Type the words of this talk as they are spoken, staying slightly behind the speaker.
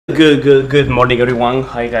Good morning, everyone.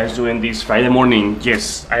 How you guys doing this Friday morning?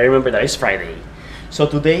 Yes, I remember that it's Friday. So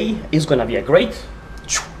today is gonna be a great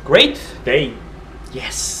day.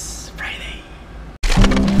 Yes, Friday.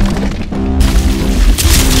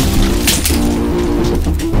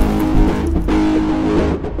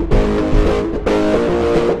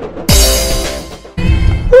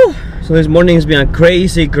 Whew. So this morning has been a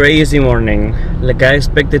crazy morning. Like I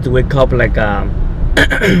expected to wake up like I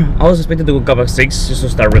was expecting to wake up at 6 just to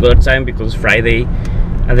start regular time because it's Friday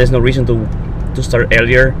and there's no reason to start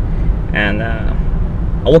earlier. And I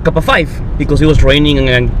woke up at 5 because it was raining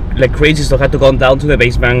and like crazy, so I had to go down to the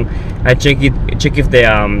basement and check if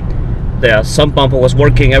the sump pump was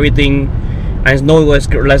working, everything. And snow was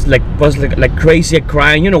like crazy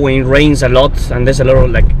crying, you know, when it rains a lot and there's a lot of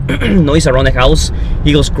like noise around the house.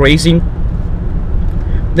 He goes crazy.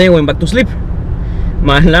 Then I went back to sleep.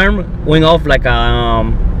 My alarm went off like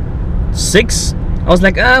 6. I was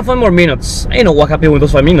like, 5 more minutes. I know what happened with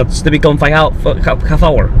those 5 minutes. They become half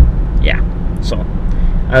hour. Yeah, so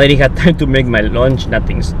I didn't have time to make my lunch,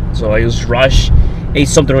 nothing. So I just rushed, ate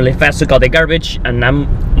something really fast, took out the garbage, and I'm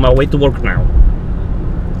on my way to work now.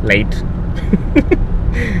 Late.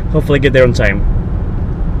 Hopefully I get there on time.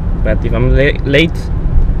 But if I'm late,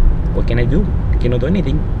 what can I do? I cannot do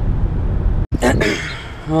anything.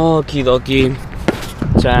 Okie dokie.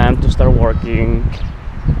 Time to start working.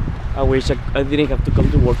 I wish I didn't have to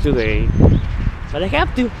come to work today, but I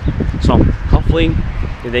have to. So hopefully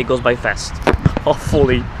the day goes by fast.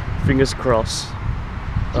 Hopefully, fingers crossed.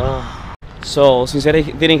 So since I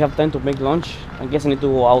didn't have time to make lunch, I guess I need to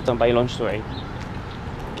go out and buy lunch today.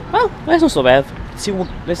 Well, that's not so bad.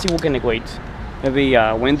 Let's see what can I wait. Maybe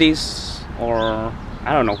Wendy's, or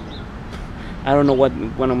I don't know. I don't know what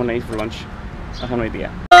I'm gonna eat for lunch. I have no idea.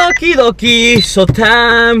 Okie dokie, so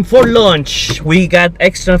time for lunch. We got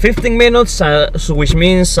extra 15 minutes, so which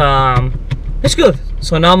means it's good.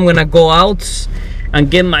 So now I'm gonna go out and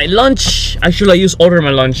get my lunch. Actually, order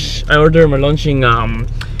my lunch. I ordered my lunch in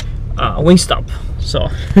Wingstop. So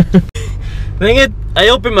dang it, I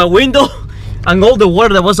opened my window and all the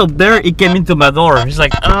water that was up there, it came into my door. It's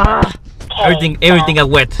like everything got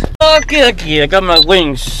wet. Okay, I got my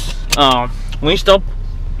wings. Wingstop.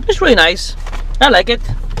 It's really nice. I like it.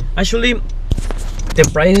 Actually, the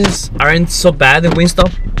prices aren't so bad in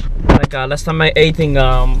Wingstop. Like last time I ate in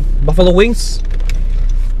Buffalo Wings,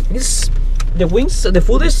 the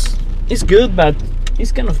food is good, but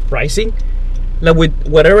it's kind of pricey. Like with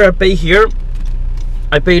whatever I pay here,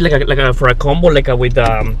 I pay for a combo, with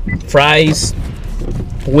fries,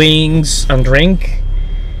 wings, and drink.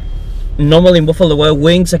 Normally in Buffalo Wild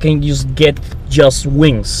Wings I can get just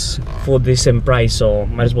wings for the same price, so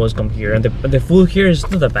might as well just come here. And the food here is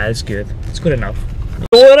not that bad. It's good enough.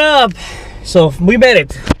 What up? So we made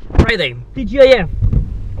it. Friday. TGIF.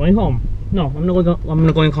 Going home. No, I'm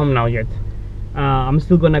not going home now yet. I'm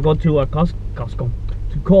still gonna go to a Costco.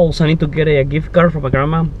 To Kohl's. I need to get a gift card from my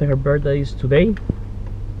grandma. Her birthday is today.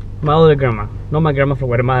 My other grandma, not my grandma from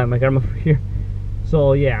Guatemala, my grandma from here.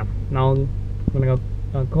 So yeah, now I'm gonna go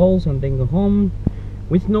Kohl's and then go home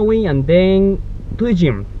with Snowy and then to the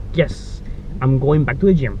gym. Yes, I'm going back to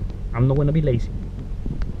the gym. I'm not gonna be lazy.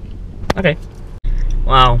 Okay.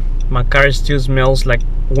 Wow, my car still smells like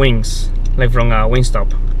wings, like from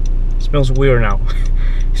Wingstop. It smells weird now.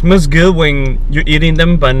 It smells good when you're eating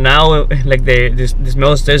them, but now like the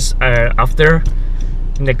smell stays after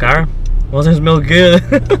in the car. It doesn't smell good.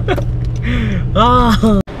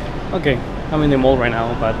 Okay, I'm in the mall right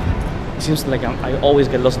now, but it seems like I always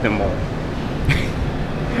get lost in the mall.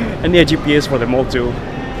 I need a GPS for the mall too.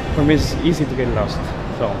 For me it's easy to get lost.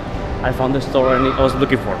 So I found the store I was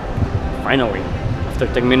looking for. Finally, after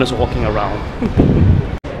 10 minutes of walking around.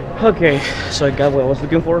 Okay, so I got what I was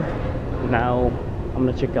looking for. Now I'm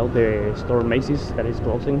gonna check out the store Macy's that is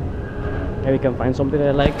closing. Maybe I can find something that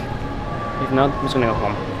I like. If not, I'm just gonna go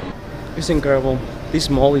home. It's incredible. This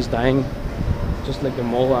mall is dying. Just like the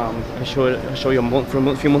mall I showed you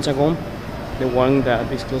a few months ago, the one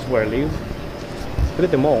that is close where I live. Look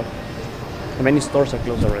at the mall. Many stores are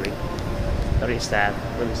closed already. That is sad,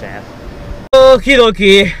 really sad. Okie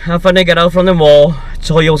dokie, I finally got out from the mall.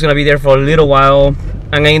 Told you I was gonna be there for a little while,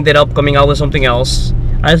 and I ended up coming out with something else.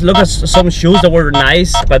 I just looked at some shoes that were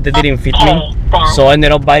nice, but they didn't fit me. So I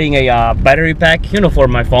ended up buying a battery pack, you know, for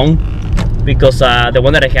my phone, because the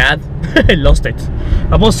one that I had, I lost it.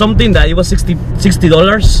 I bought something that it was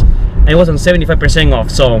 $60 and it was on 75%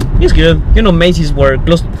 off, so it's good. You know, Macy's where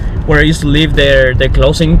I used to live, they're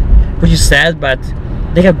closing, which is sad, but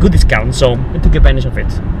they have good discounts, so I took advantage of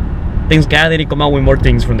it. Thanks God they didn't come out with more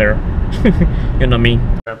things from there. You know me.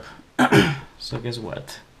 So guess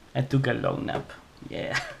what? I took a long nap.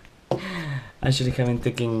 Yeah. Actually, haven't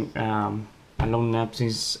taken a long nap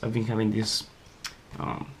since I've been having this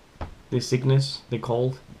sickness, the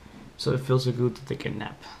cold. So it feels so good to take a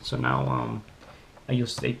nap. So now I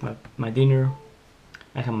just ate my dinner.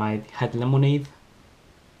 I had lemonade,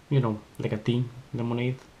 you know, like a tea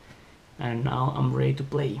lemonade, and now I'm ready to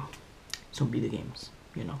play some video games.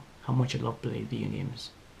 You know how much I love playing video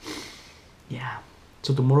games. Yeah.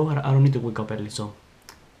 So tomorrow I don't need to wake up early, so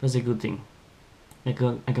that's a good thing. I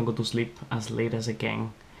can go to sleep as late as I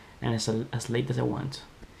can, and as late as I want.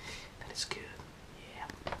 That is good.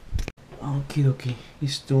 Yeah. Okay, okay.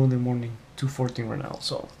 It's 2 in the morning, 2:14 right now.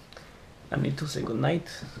 So I need to say good night.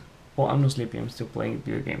 Well, I'm not sleeping. I'm still playing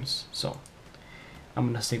video games. So I'm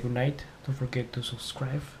gonna say good night. Don't forget to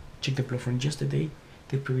subscribe. Check the vlog from yesterday,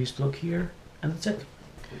 the previous vlog here, and that's it.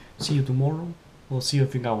 See you tomorrow. We'll see you in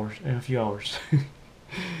a few hours.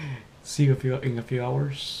 See you in a few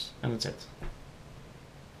hours, and that's it.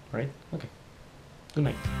 Right? Okay. Good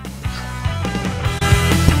night.